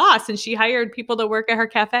was the boss and she hired people to work at her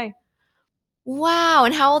cafe. Wow.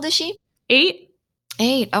 And how old is she? 8.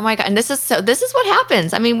 Oh my God. And this is what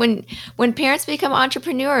happens. I mean, when parents become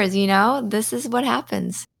entrepreneurs, this is what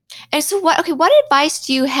happens. And so what advice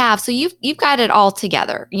do you have? So you've got it all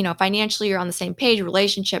together, financially, you're on the same page,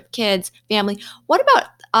 relationship, kids, family. What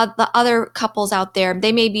about the other couples out there?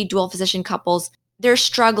 They may be dual physician couples. They're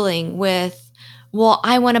struggling with, well,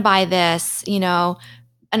 I want to buy this, and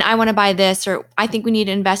I want to buy this, or I think we need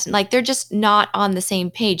to invest in, they're just not on the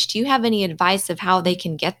same page. Do you have any advice of how they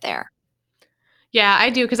can get there? Yeah, I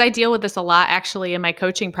do, because I deal with this a lot actually in my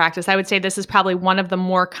coaching practice. I would say this is probably one of the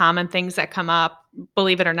more common things that come up,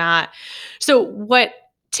 believe it or not. So what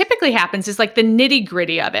typically happens is like the nitty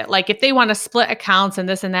gritty of it. Like if they want to split accounts and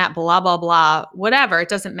this and that, blah, blah, blah, whatever, it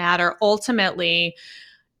doesn't matter. Ultimately,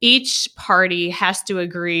 each party has to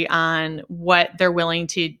agree on what they're willing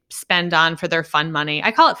to spend on for their fun money.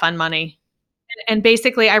 I call it fun money. And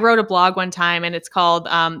basically, I wrote a blog one time, and it's called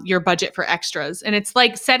Your Budget for Extras. And it's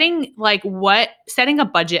like setting a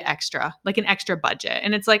budget extra, like an extra budget.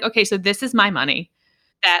 And it's like, okay, so this is my money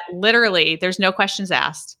that literally there's no questions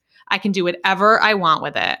asked. I can do whatever I want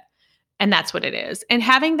with it. And that's what it is. And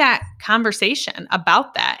having that conversation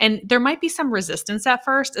about that. And there might be some resistance at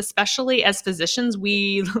first, especially as physicians,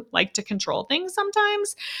 we like to control things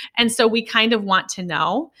sometimes. And so we kind of want to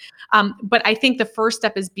know. But I think the first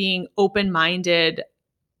step is being open-minded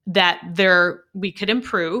that we could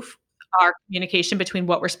improve our communication between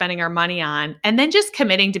what we're spending our money on, and then just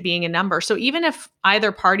committing to being a number. So even if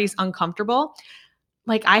either party's uncomfortable,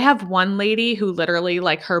 like I have one lady who literally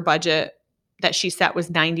her budget that she set was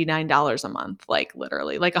 $99 a month, like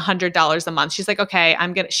literally like $100 a month. She's like, okay,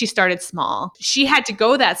 she started small. She had to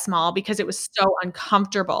go that small because it was so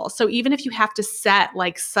uncomfortable. So even if you have to set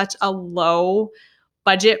like such a low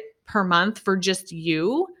budget per month for just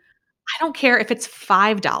you, I don't care if it's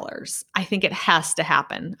 $5. I think it has to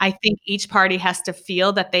happen. I think each party has to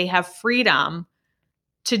feel that they have freedom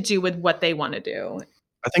to do with what they want to do.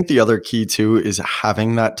 I think the other key too is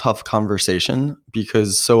having that tough conversation,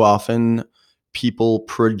 because so often people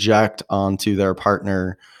project onto their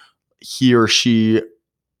partner, he or she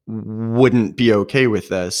wouldn't be okay with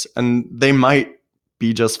this, and they might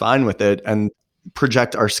be just fine with it, and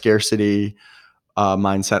project our scarcity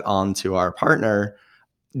mindset onto our partner.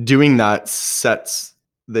 Doing that sets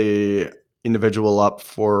the individual up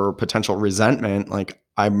for potential resentment. Like,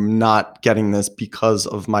 I'm not getting this because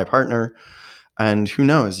of my partner. And who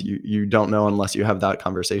knows? You don't know unless you have that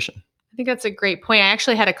conversation. I think that's a great point. I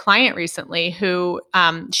actually had a client recently who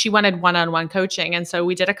she wanted one-on-one coaching. And so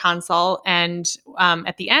we did a consult. And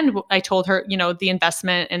at the end, I told her, the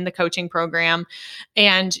investment in the coaching program.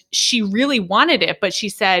 And she really wanted it. But she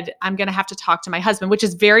said, I'm going to have to talk to my husband, which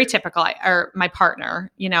is very typical, or my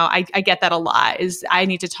partner. I get that a lot, is I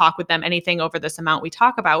need to talk with them, anything over this amount we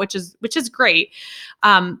talk about, which is great.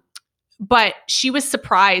 But she was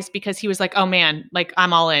surprised because he was like, oh man, like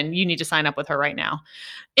I'm all in. You need to sign up with her right now.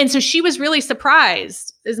 And so she was really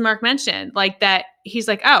surprised, as Mark mentioned, like that he's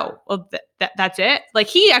like, oh, well, that's it. Like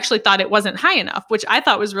he actually thought it wasn't high enough, which I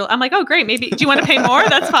thought was real. I'm like, oh, great. Maybe, do you want to pay more?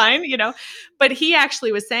 That's fine. But he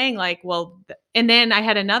actually was saying like, well, and then I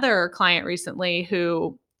had another client recently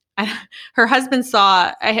who her husband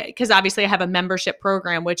saw, because obviously I have a membership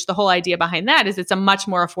program, which the whole idea behind that is it's a much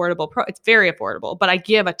more affordable it's very affordable, but I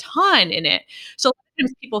give a ton in it. So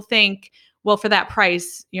sometimes people think, well, for that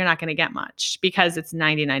price, you're not going to get much because it's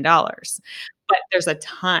 $99, but there's a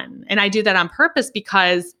ton. And I do that on purpose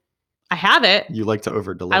because I have it. You like to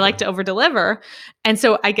over-deliver. I like to over-deliver. And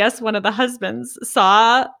so I guess one of the husbands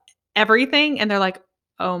saw everything and they're like,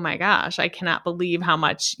 oh my gosh, I cannot believe how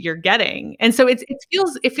much you're getting. And so it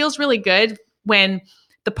feels really good when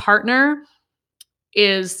the partner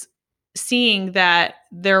is seeing that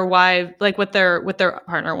their wife, like what their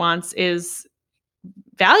partner wants is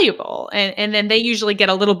valuable. And then they usually get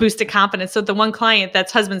a little boost of confidence. So the one client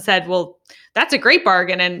that's husband said, well, that's a great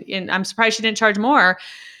bargain. And I'm surprised she didn't charge more.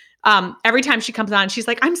 Every time she comes on, she's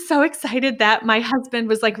like, I'm so excited that my husband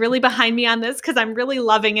was like really behind me on this because I'm really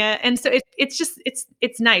loving it. And so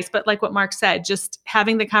it's nice. But like what Mark said, just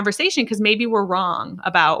having the conversation, because maybe we're wrong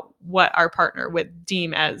about what our partner would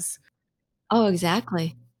deem as. Oh,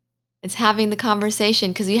 exactly. It's having the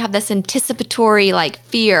conversation because you have this anticipatory like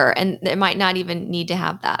fear, and it might not even need to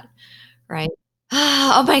have that, right?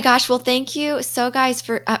 Oh my gosh. Well, thank you. So guys,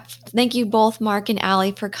 thank you both, Mark and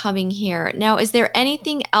Allie, for coming here. Now, is there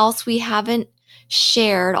anything else we haven't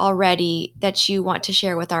shared already that you want to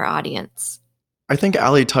share with our audience? I think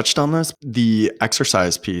Allie touched on this. The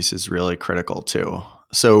exercise piece is really critical too.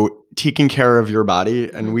 So taking care of your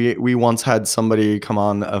body, and we once had somebody come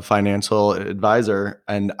on, a financial advisor,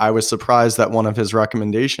 and I was surprised that one of his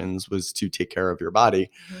recommendations was to take care of your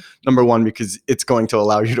body. Number one, because it's going to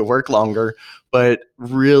allow you to work longer, but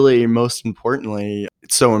really most importantly,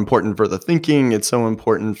 it's so important for the thinking. It's so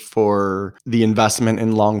important for the investment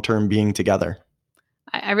in long-term being together.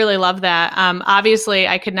 I really love that. Obviously,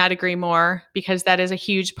 I could not agree more, because that is a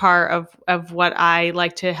huge part of what I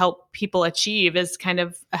like to help people achieve, is kind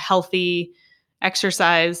of a healthy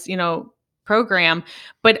exercise, program.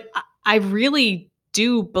 But I really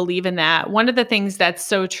do believe in that. One of the things that's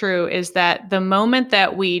so true is that the moment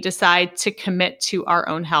that we decide to commit to our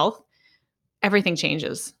own health, everything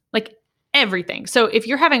changes, like everything. So if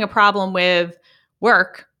you're having a problem with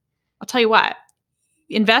work, I'll tell you what,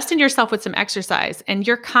 invest in yourself with some exercise, and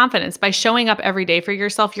your confidence, by showing up every day for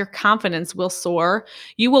yourself, your confidence will soar.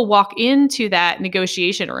 You will walk into that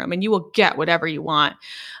negotiation room and you will get whatever you want.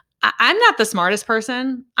 I'm not the smartest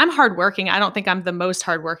person. I'm hardworking. I don't think I'm the most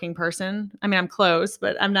hardworking person. I mean, I'm close,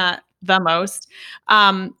 but I'm not the most.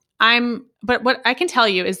 But what I can tell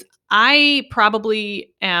you is I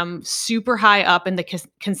probably am super high up in the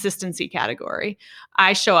consistency category.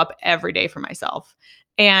 I show up every day for myself.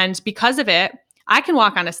 And because of it, I can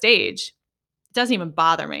walk on a stage. It doesn't even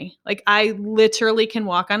bother me. Like, I literally can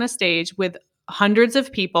walk on a stage with hundreds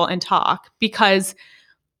of people and talk, because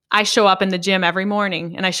I show up in the gym every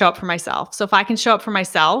morning and I show up for myself. So if I can show up for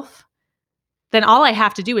myself, then all I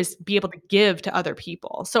have to do is be able to give to other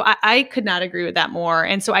people. So I could not agree with that more.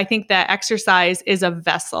 And so I think that exercise is a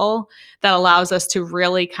vessel that allows us to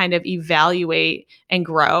really kind of evaluate and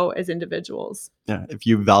grow as individuals. Yeah. If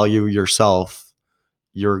you value yourself,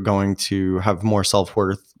 you're going to have more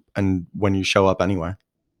self-worth, and when you show up anyway.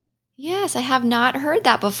 Yes, I have not heard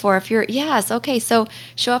that before. Yes, okay. So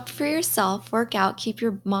show up for yourself, work out, keep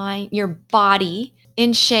your body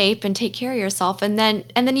in shape, and take care of yourself. And then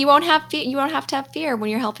you won't have to have fear when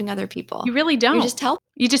you're helping other people. You really don't. You just help.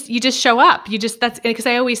 You just show up. That's because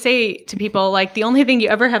I always say to people, like, the only thing you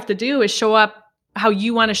ever have to do is show up how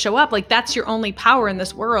you want to show up. Like, that's your only power in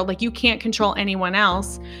this world. Like, you can't control anyone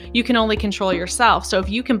else. You can only control yourself. So if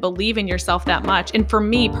you can believe in yourself that much, and for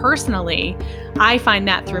me personally, I find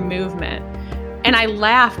that through movement. And I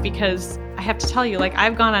laugh because I have to tell you, like,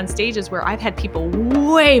 I've gone on stages where I've had people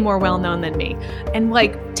way more well-known than me, and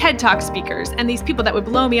like TED Talk speakers, and these people that would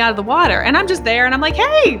blow me out of the water. And I'm just there and I'm like,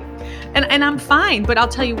 hey, and I'm fine. But I'll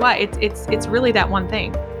tell you what, it's really that one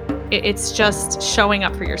thing. It's just showing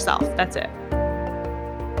up for yourself. That's it.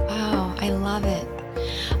 Wow, I love it.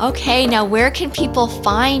 Okay, now where can people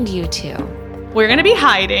find you two? We're going to be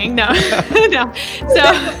hiding. No, no. So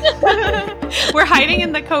we're hiding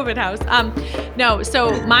in the COVID house. No,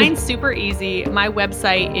 so mine's super easy. My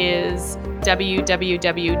website is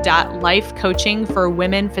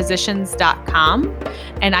www.lifecoachingforwomenphysicians.com.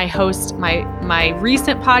 And I host my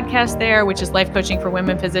recent podcast there, which is Life Coaching for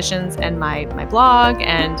Women Physicians, and my blog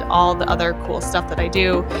and all the other cool stuff that I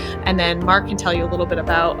do. And then Mark can tell you a little bit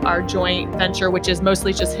about our joint venture, which is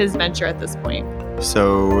mostly just his venture at this point.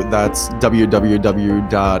 So that's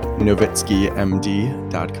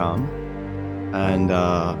www.novitskymd.com. And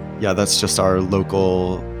that's just our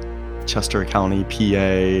local Chester County,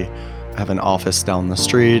 PA. I have an office down the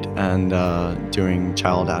street, and doing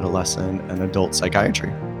child, adolescent, and adult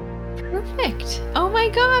psychiatry. Perfect. Oh my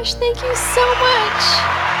gosh, thank you so much.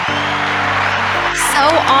 So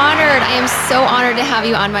honored. I am so honored to have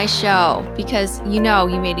you on my show, because you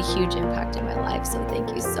made a huge impact in my life. So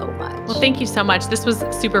thank you so much. Well, thank you so much. This was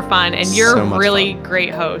super fun, and you're a really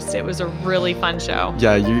great host. It was a really fun show.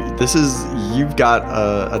 Yeah, you've got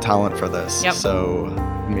a talent for this. Yep. So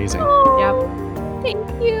amazing. Oh, yep. Thank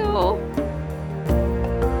you.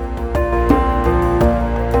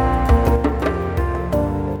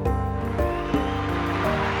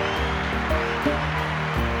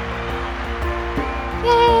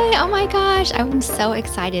 Oh my gosh, I'm so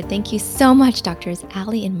excited. Thank you so much, Doctors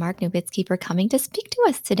Ali and Mark Novitsky, for coming to speak to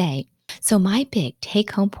us today. So my big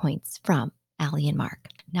take-home points from Ali and Mark.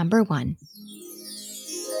 Number 1,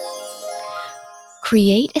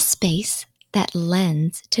 create a space that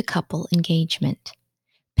lends to couple engagement.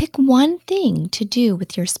 Pick one thing to do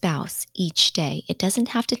with your spouse each day. It doesn't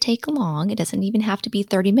have to take long. It doesn't even have to be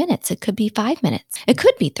 30 minutes. It could be 5 minutes. It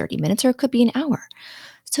could be 30 minutes, or it could be an hour.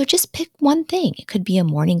 So just pick one thing. It could be a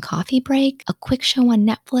morning coffee break, a quick show on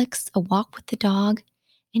Netflix, a walk with the dog,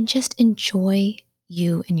 and just enjoy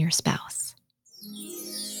you and your spouse.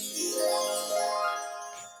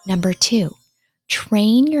 Number 2,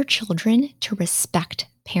 train your children to respect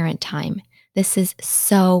parent time. This is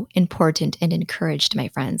so important and encouraged, my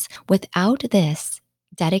friends. Without this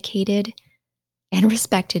dedicated and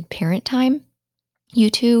respected parent time, you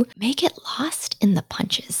two may get lost in the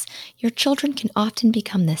punches. Your children can often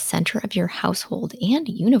become the center of your household and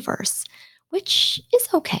universe, which is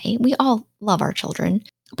okay. We all love our children,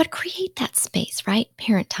 but create that space, right?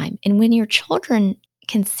 Parent time. And when your children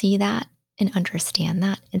can see that and understand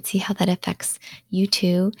that and see how that affects you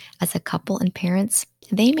two as a couple and parents,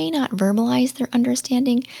 they may not verbalize their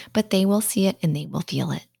understanding, but they will see it and they will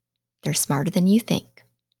feel it. They're smarter than you think.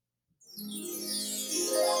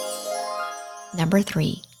 Number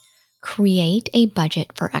 3, create a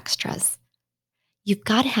budget for extras. You've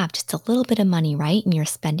got to have just a little bit of money, right, in your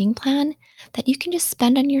spending plan that you can just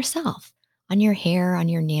spend on yourself, on your hair, on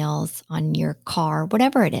your nails, on your car,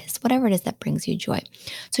 whatever it is that brings you joy.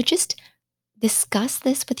 So just discuss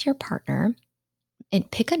this with your partner and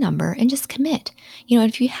pick a number and just commit.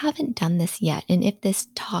 If you haven't done this yet, and if this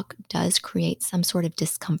talk does create some sort of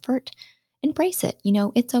discomfort, embrace it.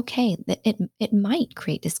 It's okay that it might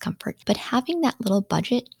create discomfort, but having that little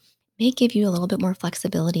budget may give you a little bit more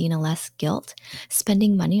flexibility and a less guilt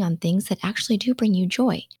spending money on things that actually do bring you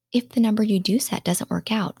joy. If the number you do set doesn't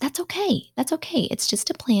work out, that's okay. That's okay. It's just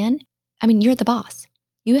a plan. You're the boss.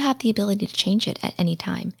 You have the ability to change it at any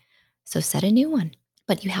time. So set a new one,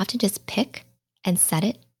 but you have to just pick and set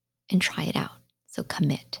it and try it out. So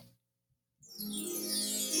commit.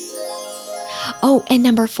 Oh, and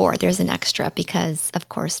number 4, there's an extra because, of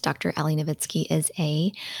course, Dr. Ali Novitsky is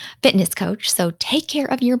a fitness coach. So take care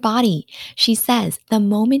of your body. She says the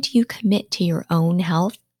moment you commit to your own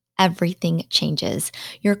health, everything changes.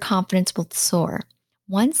 Your confidence will soar.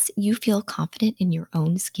 Once you feel confident in your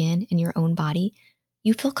own skin, in your own body,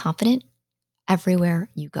 you feel confident everywhere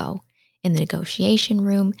you go. In the negotiation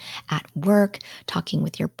room, at work, talking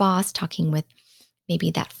with your boss, talking with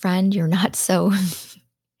maybe that friend you're not so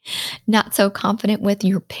confident with,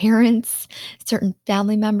 your parents, certain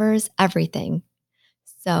family members, everything.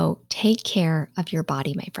 So take care of your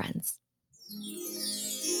body, my friends.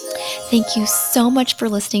 Thank you so much for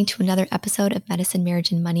listening to another episode of Medicine,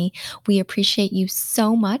 Marriage, and Money. We appreciate you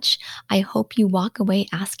so much. I hope you walk away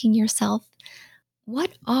asking yourself,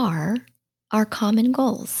 what are our common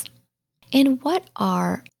goals? And what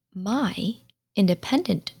are my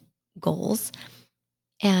independent goals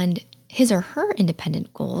and his or her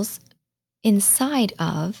independent goals inside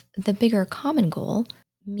of the bigger common goal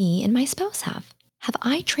me and my spouse have? Have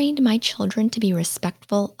I trained my children to be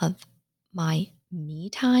respectful of my me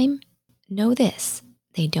time? Know this,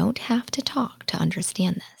 they don't have to talk to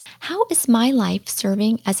understand this. How is my life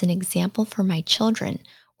serving as an example for my children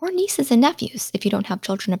or nieces and nephews if you don't have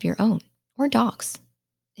children of your own, or dogs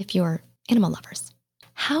if you're animal lovers?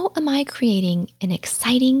 How am I creating an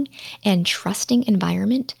exciting and trusting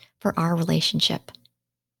environment for our relationship?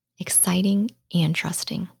 Exciting and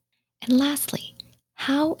trusting. And lastly,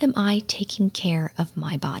 how am I taking care of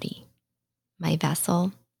my body, my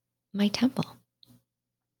vessel, my temple?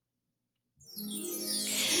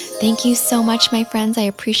 Thank you so much, my friends. I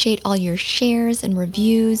appreciate all your shares and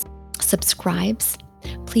reviews, subscribes.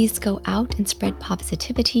 Please go out and spread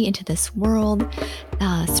positivity into this world.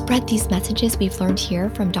 Spread these messages we've learned here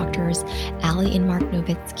from Doctors Ali and Mark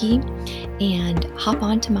Novitsky, and hop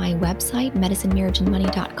onto my website,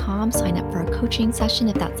 medicinemarriageandmoney.com. Sign up for a coaching session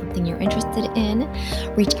if that's something you're interested in.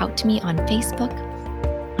 Reach out to me on Facebook.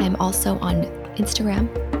 I'm also on Instagram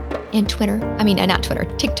and Twitter. Not Twitter,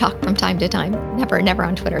 TikTok from time to time. Never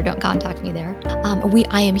on Twitter. Don't contact me there.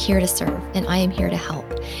 I am here to serve and I am here to help.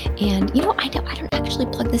 And I don't actually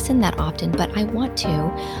plug this in that often, but I want to.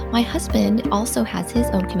 My husband also has his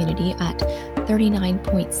own community at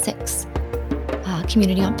 39.6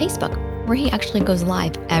 community on Facebook, where he actually goes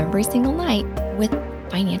live every single night with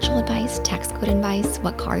financial advice, tax code advice,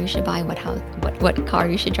 what car you should buy, what car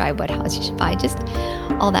you should drive, what house you should buy, just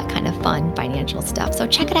all that kind of fun financial stuff. So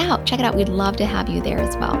check it out. Check it out. We'd love to have you there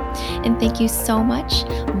as well. And thank you so much.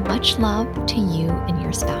 Much love to you and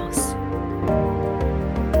your spouse.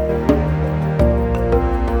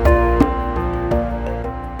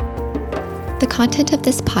 The content of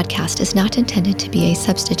this podcast is not intended to be a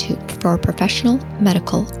substitute for professional,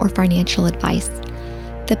 medical, or financial advice.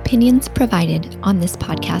 The opinions provided on this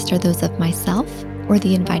podcast are those of myself or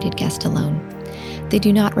the invited guest alone. They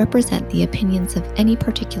do not represent the opinions of any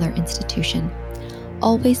particular institution.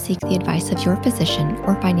 Always seek the advice of your physician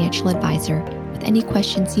or financial advisor with any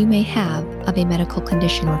questions you may have of a medical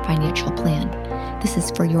condition or financial plan. This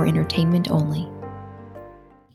is for your entertainment only.